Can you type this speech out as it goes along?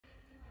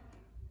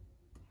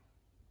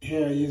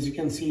Here, as you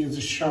can see, is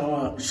a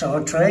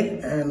shower tray,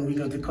 and we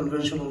got the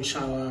conventional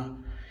shower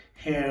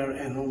here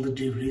and all the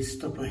debris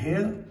stopper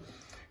here,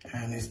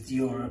 and it's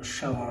your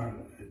shower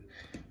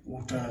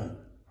water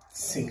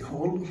sink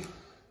hole.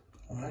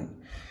 All right,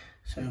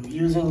 so I'm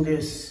using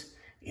this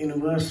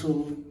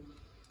universal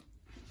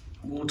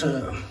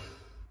water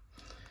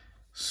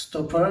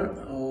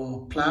stopper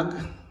or plug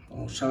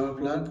or shower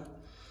plug.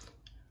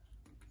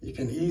 You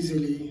can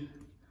easily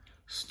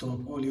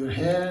stop all your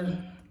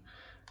hair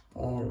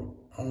or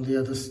all the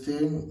other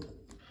thing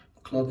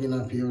clogging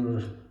up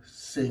your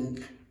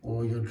sink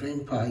or your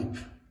drain pipe.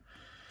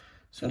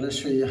 So let's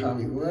show you how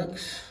it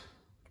works.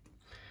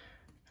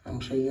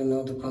 I'm sure you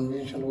know the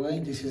conventional way.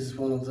 This is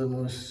one of the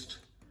most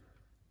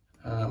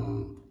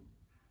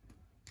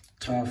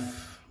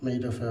tough,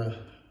 made of a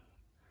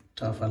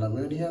tough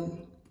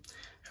aluminium,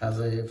 has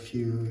a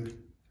few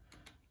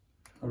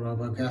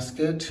rubber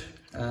gasket,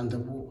 and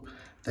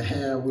the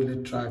hair will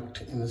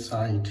attract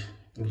inside.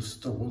 It will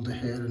stop all the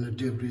hair and the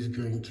debris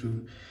going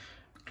through,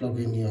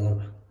 clogging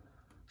your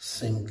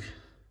sink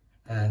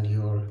and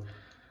your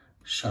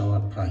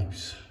shower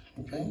pipes.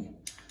 Okay,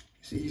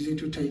 it's easy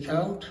to take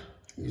out,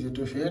 easy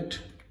to fit.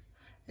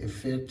 It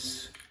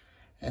fits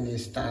any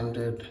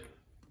standard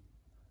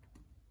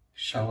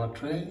shower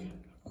tray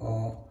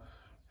or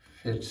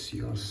fits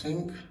your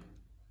sink.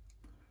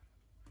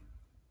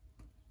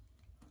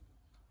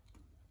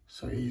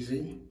 So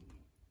easy.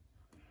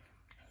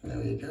 There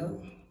we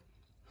go.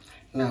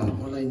 Now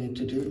all I need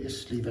to do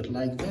is leave it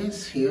like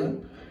this here,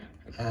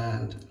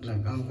 and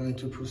look, I'm going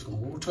to put some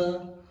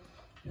water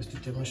just to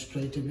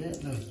demonstrate a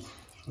bit. Look,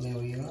 there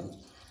we are,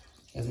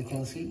 as you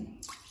can see.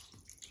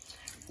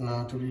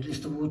 Now to release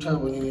the water,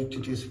 what you need to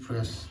do is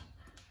press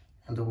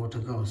and the water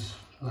goes.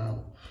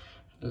 Now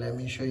let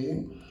me show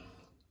you.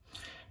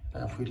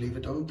 Now if we leave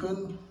it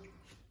open,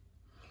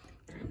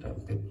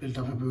 build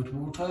up a bit of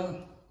water.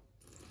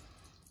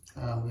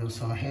 We have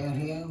some hair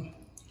here,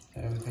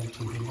 and we're going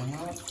to bring them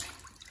out.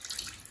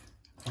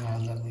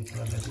 And then we can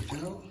let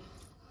it go.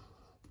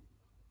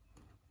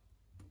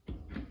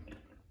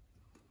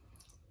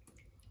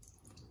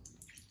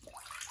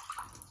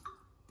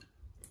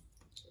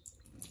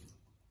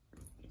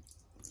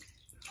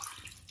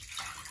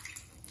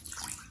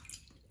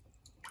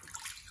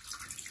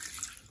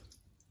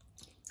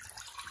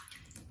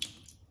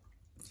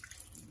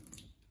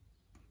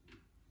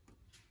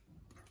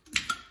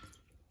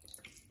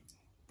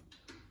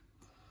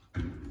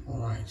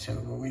 Alright, so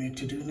what we need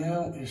to do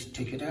now is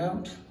take it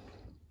out.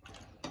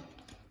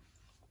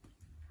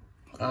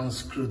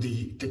 Unscrew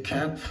the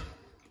cap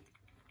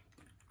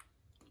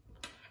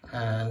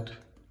and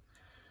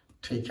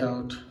take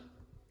out,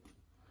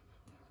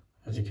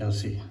 as you can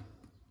see,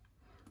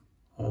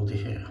 all the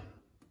hair.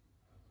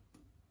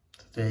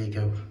 There you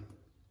go.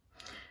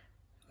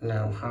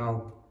 Now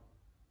how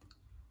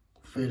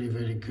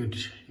very good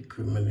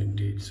equipment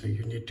indeed. So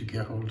you need to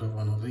get hold of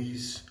one of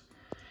these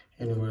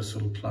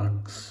universal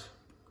plugs.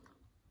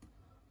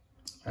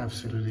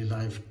 Absolutely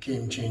life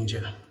game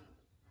changer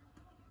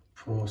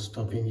for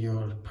stopping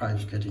your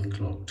pipes getting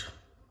clogged.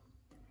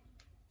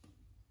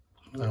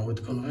 Now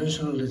with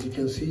conventional, as you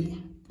can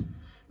see,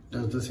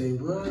 does the same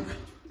work,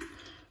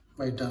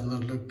 but it does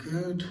not look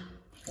good.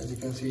 As you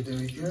can see, there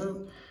we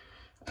go.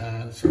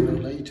 And sooner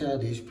or later,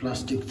 these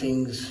plastic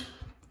things,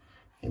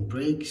 it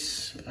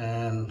breaks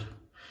and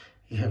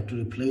you have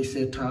to replace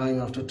it time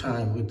after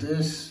time. With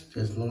this,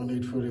 there's no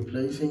need for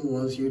replacing.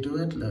 Once you do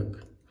it,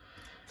 look,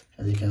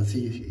 as you can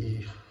see,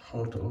 you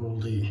hold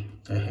all the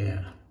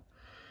hair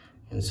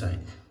inside.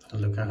 And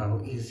look at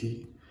how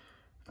easy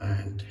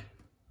and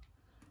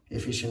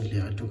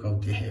efficiently I took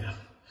out the hair.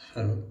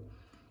 So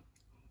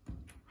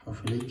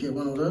hopefully you get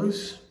one of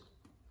those.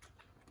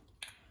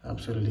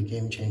 Absolutely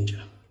game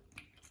changer.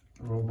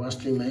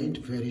 Robustly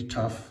made, very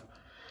tough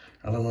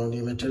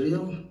aluminum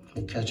material.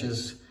 It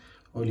catches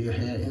all your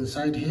hair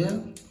inside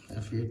here.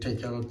 If you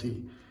take out the,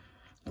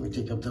 let me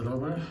take up the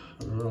rubber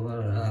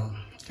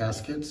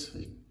gaskets.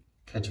 It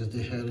catches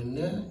the hair in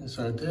there,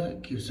 inside there,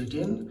 keeps it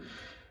in.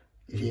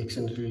 If you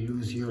accidentally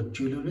lose your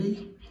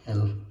jewellery,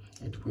 and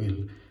it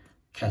will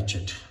catch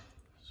it.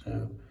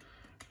 So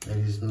there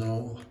is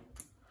no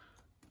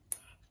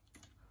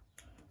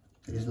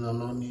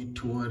need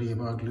to worry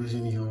about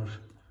losing your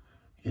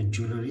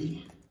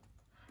jewellery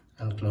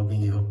and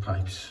clogging your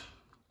pipes.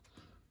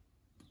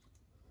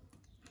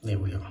 There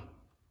we are.